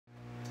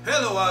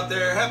Hello out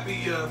there.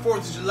 Happy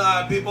 4th of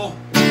July, people.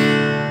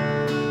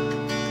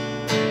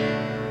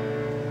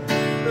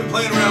 Been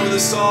playing around with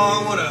this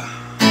song. I want to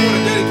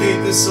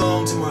dedicate this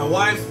song to my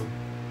wife,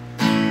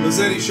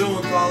 Lizette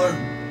Schoenthaler.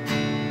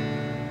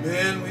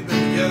 Man, we've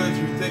been together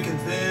through thick and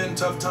thin,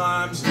 tough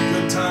times and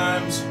good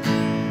times.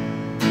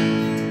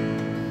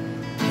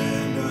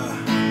 And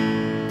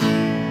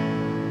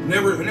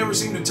I never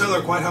seem to tell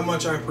her quite how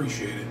much I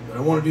appreciate it, but I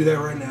want to do that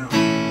right now.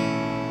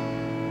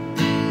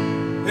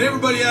 And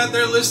everybody out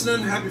there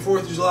listening, happy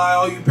 4th of July,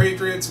 all you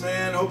patriots,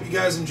 man. Hope you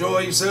guys enjoy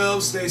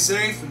yourselves, stay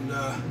safe, and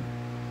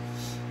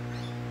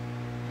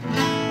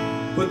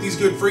put these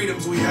good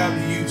freedoms we have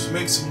to use.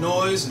 Make some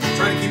noise and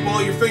try to keep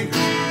all your fingers.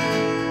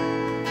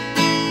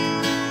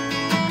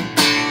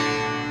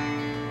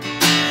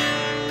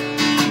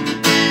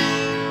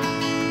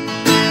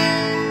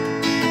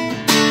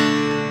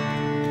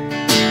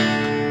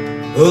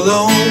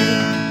 Alone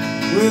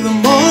with the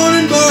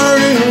morning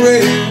burning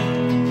red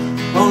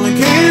on the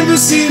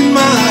canvas in my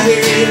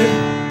head,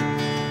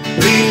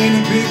 paint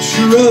a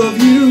picture of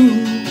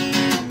you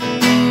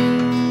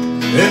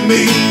and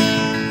me,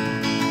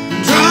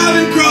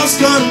 driving cross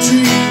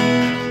country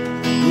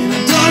in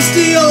a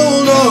dusty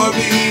old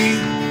RV,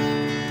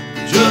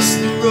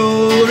 just the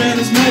road and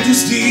His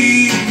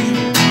Majesty.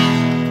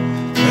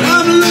 And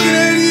I'm looking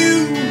at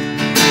you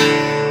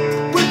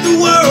with the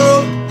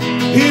world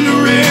in the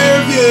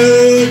rear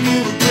view.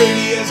 You were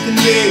pretty as can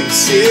be,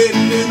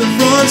 sitting in the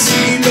front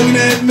seat looking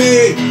at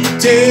me,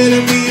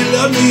 telling me you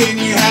love me and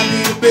you're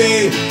happy to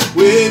be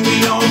with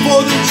me on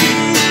 4th of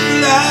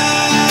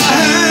July.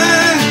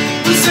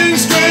 The same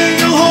string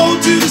you'll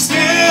hold to the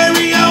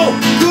stereo,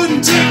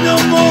 couldn't take no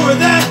more of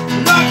that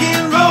rock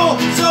and roll,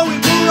 so we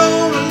put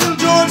on a little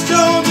George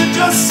Jones and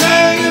just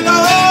sang along.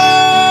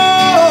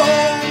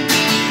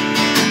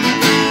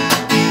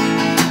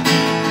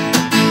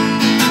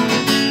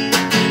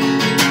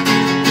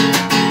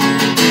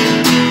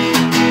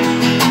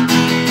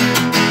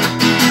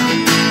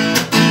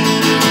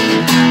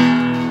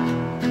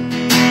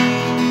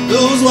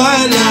 Those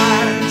white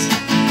lines,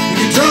 you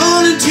get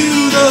drawn into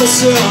the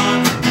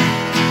sun.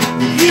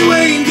 You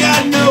ain't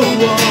got no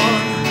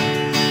one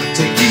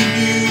to keep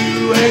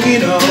you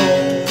hanging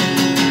on.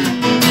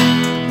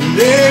 And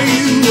there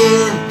you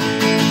were,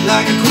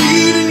 like a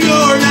queen in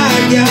your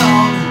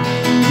nightgown,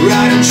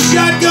 riding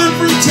shotgun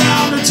from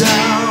town to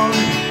town,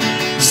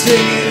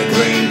 sticking a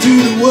claim to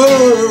the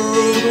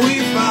world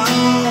we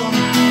found.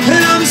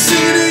 And I'm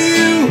singing to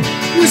you,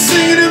 you're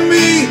singing to me.